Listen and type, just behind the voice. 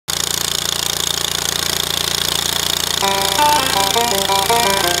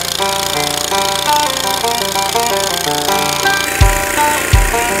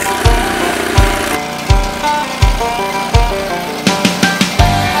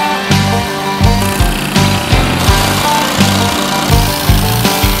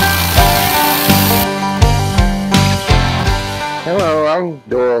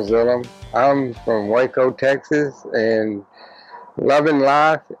Zilem. I'm from Waco, Texas, and loving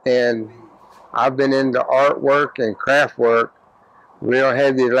life. And I've been into artwork and craft work real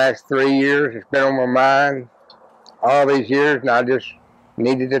heavy the last 3 years. It's been on my mind all these years, and I just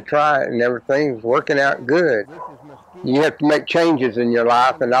needed to try it, and everything's working out good. You have to make changes in your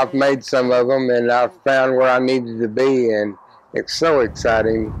life, and I've made some of them, and I've found where I needed to be, and it's so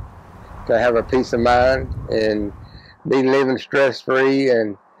exciting to have a peace of mind and be living stress-free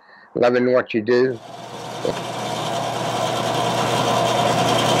and loving what you do.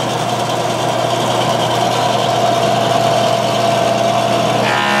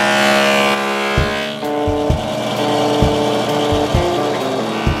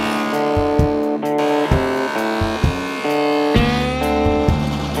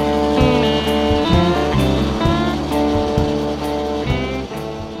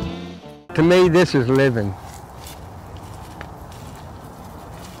 To me, this is living.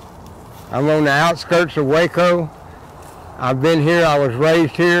 I'm on the outskirts of Waco. I've been here, I was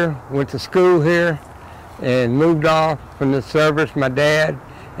raised here, went to school here, and moved off from the service, my dad,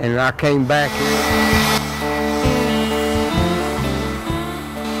 and I came back here.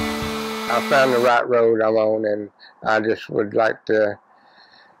 I found the right road I'm on, and I just would like to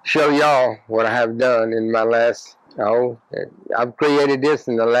show y'all what I have done in my last, I've created this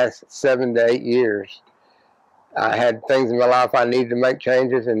in the last 7 to 8 years. I had things in my life I needed to make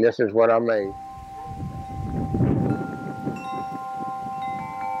changes, and this is what I made.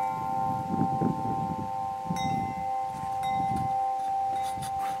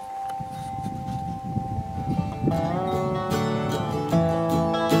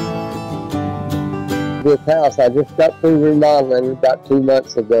 This house, I just got through remodeling about 2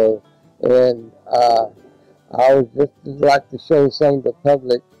 months ago, and I would just like to show some of the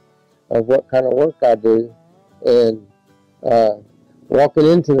public of what kind of work I do. And walking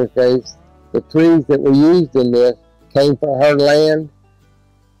into the place, the trees that were used in this came from her land,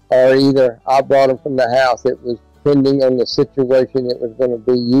 or either I brought them from the house. It was depending on the situation it was going to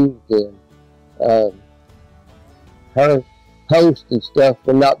be used in. Her posts and stuff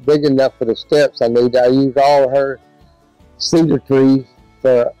were not big enough for the steps I need. I used all of her cedar trees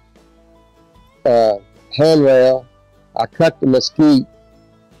for handrail. I cut the mesquite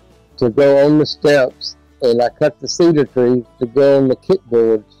to go on the steps, and I cut the cedar trees to go on the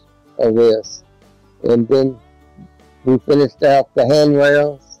kickboards of this. And then we finished out the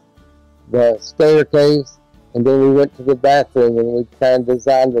handrails, the staircase, and then we went to the bathroom, and we kind of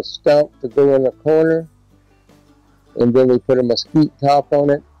designed a stump to go in the corner, and then we put a mesquite top on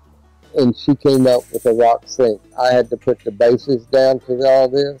it, and she came up with a rock sink. I had to put the bases down to all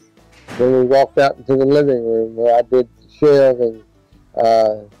this. Then we walked out into the living room where I did the shelving,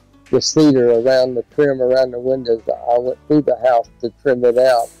 the cedar around the trim around the windows. I went through the house to trim it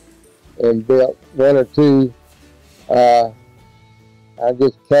out and built one or two,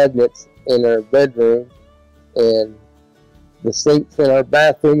 cabinets in her bedroom, and the sinks in her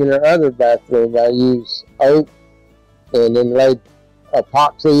bathroom. In her other bathroom, I used oak and then laid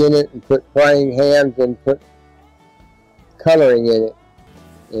epoxy in it and put praying hands and put coloring in it.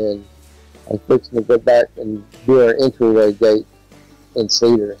 And I'm fixing to go back and do our entryway gate in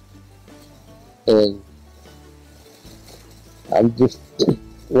cedar. And I'm just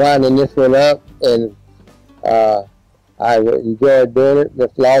winding this one up, and I enjoyed doing it.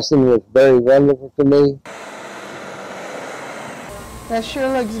 Miss Lawson was very wonderful to me. That sure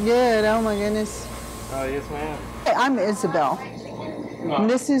looks good. Oh my goodness. Oh, yes, ma'am. Hey, I'm Isabel. And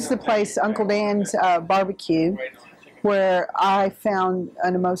this is the place, Uncle Dan's Barbecue, where I found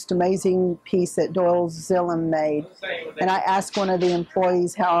a most amazing piece that Doyle Zilem made. And I asked one of the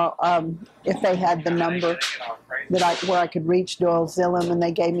employees how, if they had the number where I could reach Doyle Zilem, and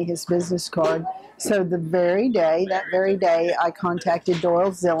they gave me his business card. So that very day, I contacted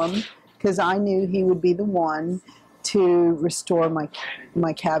Doyle Zilem because I knew he would be the one to restore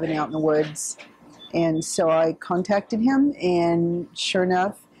my cabin out in the woods. And so I contacted him, and sure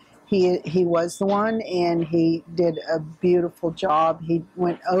enough, he was the one, and he did a beautiful job. He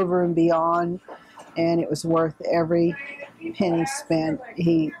went over and beyond, and it was worth every penny spent.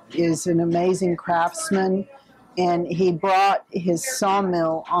 He is an amazing craftsman, and he brought his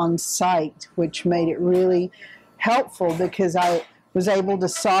sawmill on site, which made it really helpful because I was able to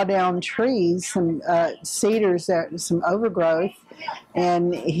saw down trees, some cedars, some overgrowth,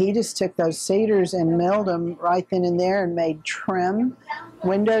 and he just took those cedars and milled them right then and there and made trim,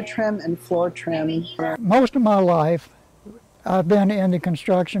 window trim and floor trim. Most of my life, I've been in the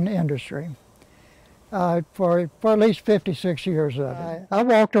construction industry for at least 56 years of it. I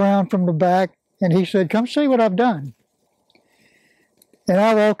walked around from the back, and he said, "Come see what I've done." And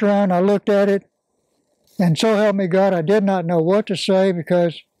I walked around, I looked at it, and so help me God, I did not know what to say,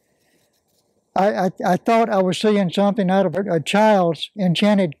 because I thought I was seeing something out of a child's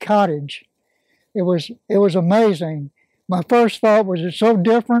enchanted cottage. It was amazing. My first thought was, it's so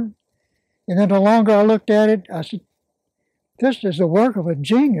different. And then the longer I looked at it, I said, this is the work of a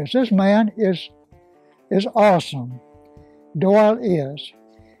genius. This man is awesome. Doyle is.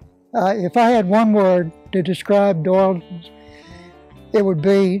 If I had one word to describe Doyle, it would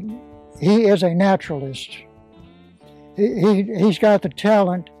be, he is a naturalist. He's got the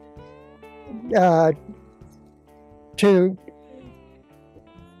talent to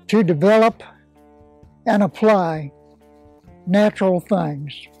develop and apply natural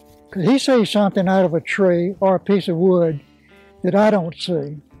things. Because he sees something out of a tree or a piece of wood that I don't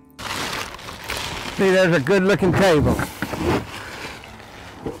see. See, there's a good looking table.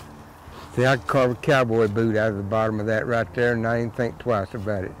 See, I could carve a cowboy boot out of the bottom of that right there and not even think twice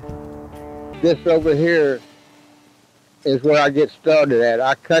about it. This over here is where I get started at.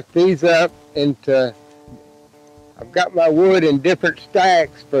 I cut these up into, I've got my wood in different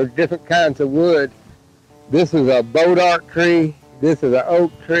stacks for different kinds of wood. This is a bodark tree, this is an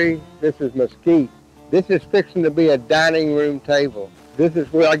oak tree, this is mesquite. This is fixing to be a dining room table. This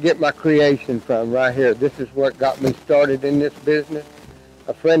is where I get my creation from, right here. This is what got me started in this business.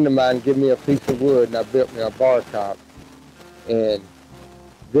 A friend of mine gave me a piece of wood and I built me a bar top. And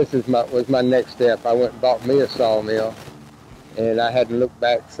this is was my next step. I went and bought me a sawmill and I hadn't looked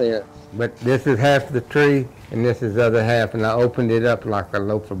back since. But this is half the tree and this is the other half, and I opened it up like a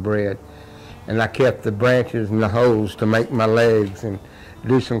loaf of bread. And I kept the branches and the holes to make my legs and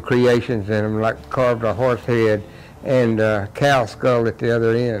do some creations in them, like carved a horse head and a cow skull at the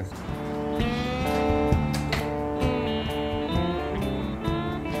other end.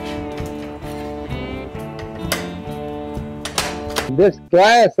 This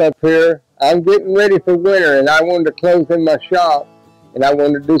glass up here, I'm getting ready for winter, and I wanted to close in my shop, and I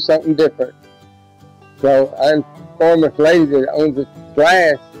wanted to do something different. So I informed this lady that owns this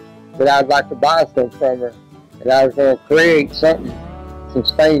glass that I'd like to buy some from her, and I was going to create something, some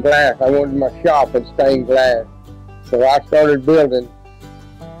stained glass. I wanted my shop in stained glass. So I started building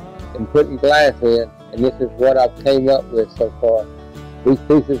and putting glass in, and this is what I've came up with so far. These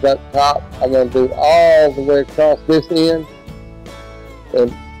pieces up top, I'm going to do all the way across this end, and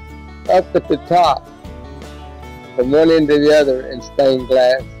up at the top, from one end to the other in stained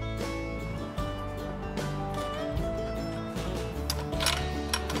glass.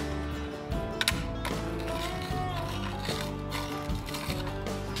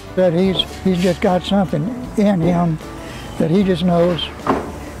 That he's just got something in him that he just knows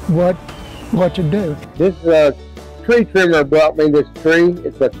what to do. This tree trimmer brought me this tree.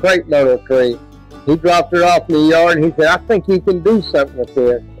 It's a crepe myrtle tree. He dropped it off in the yard and he said, I think you can do something with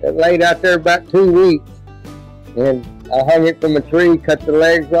this. It laid out there about 2 weeks. And I hung it from a tree, cut the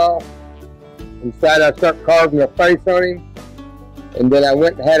legs off. Inside I started carving a face on him. And then I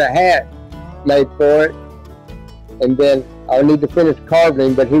went and had a hat made for it. And then I'll need to finish carving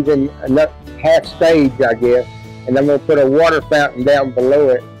him, but he's in enough half stage, I guess. And I'm going to put a water fountain down below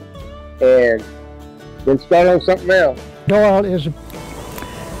it and then start on something else. Doyle is a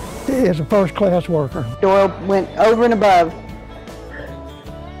first-class worker. Doyle went over and above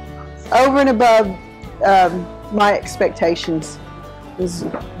my expectations. It was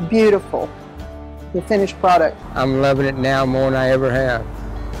beautiful, the finished product. I'm loving it now more than I ever have.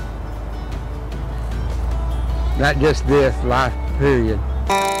 Not just this, life period.